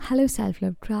Hello, Self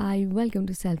Love Tribe. Welcome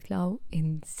to Self Love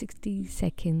in 60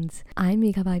 Seconds. I'm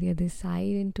Megha Bhatia this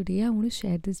side, and today I want to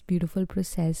share this beautiful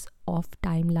process of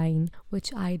timeline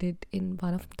which I did in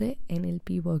one of the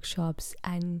NLP workshops,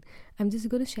 and I'm just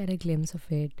going to share a glimpse of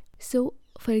it. So,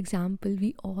 for example,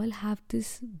 we all have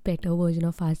this better version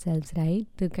of ourselves, right?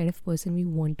 The kind of person we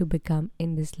want to become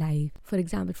in this life. For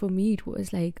example, for me, it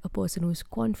was like a person who's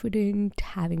confident,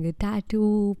 having a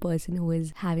tattoo, person who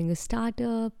is having a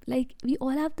startup. Like, we all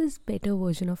have this better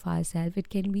version of ourselves. It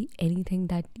can be anything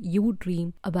that you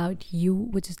dream about you,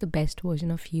 which is the best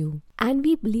version of you. And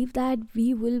we believe that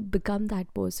we will become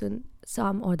that person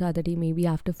some or the other day, maybe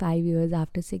after 5 years,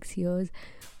 after 6 years.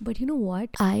 But you know what?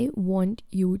 I want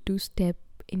you to step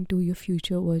into your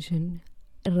future version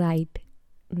right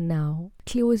now.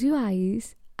 Close your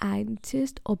eyes and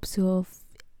just observe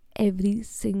every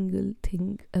single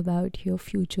thing about your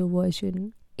future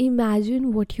version.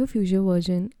 Imagine what your future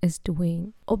version is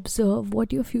doing. Observe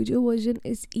what your future version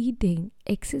is eating,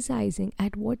 exercising,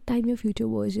 at what time your future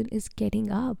version is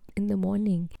getting up in the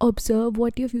morning. Observe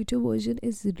what your future version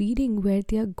is reading, where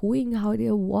they are going, how they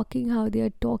are walking, how they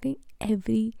are talking,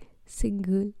 every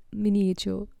single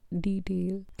miniature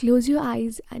detail. Close your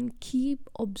eyes and keep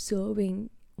observing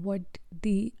what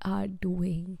they are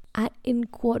doing and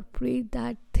incorporate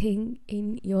that thing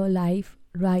in your life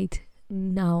right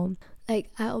now. Like,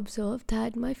 I observed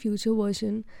that my future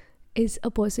version is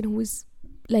a person who is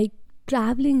like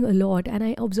traveling a lot, and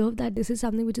I observed that this is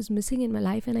something which is missing in my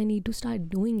life and I need to start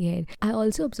doing it. I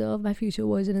also observed my future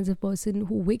version as a person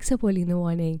who wakes up early in the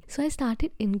morning, so I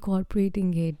started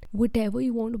incorporating it. Whatever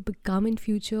you want to become in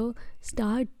future,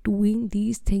 start doing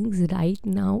these things right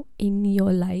now in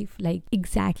your life, like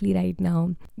exactly right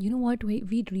now. You know what,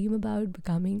 we dream about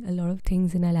becoming a lot of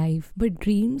things in our life, but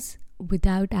dreams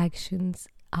without actions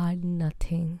are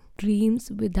nothing. Dreams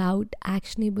without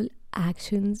actionable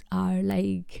actions are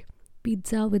like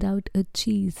pizza without a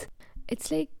cheese.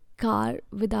 It's like car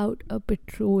without a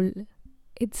petrol.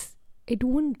 It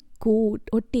won't go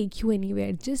or take you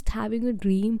anywhere. Just having a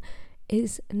dream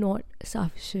is not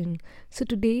sufficient. So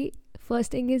today,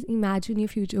 first thing is imagine your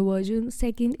future version.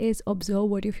 Second is observe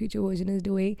what your future version is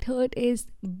doing. Third is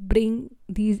bring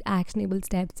these actionable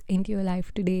steps into your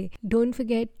life today. Don't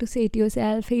forget to say to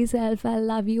yourself, hey self, I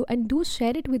love you, and do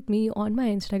share it with me on my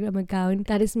Instagram account.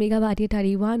 That is Megha Bhatia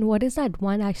 31. What is that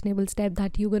one actionable step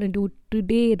that you're gonna do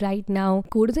today, right now?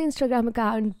 Go to the Instagram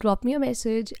account, drop me a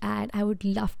message, and I would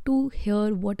love to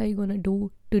hear what are you gonna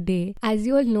do today. As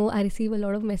you all know, I receive a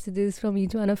lot of messages from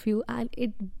each one of you, and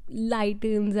it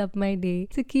lightens up my day.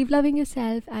 So keep loving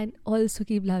yourself and also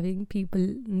keep loving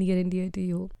people near and dear to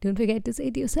you. Don't forget to say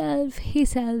to yourself, hey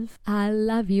self, I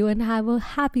love you, and have a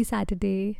happy Saturday.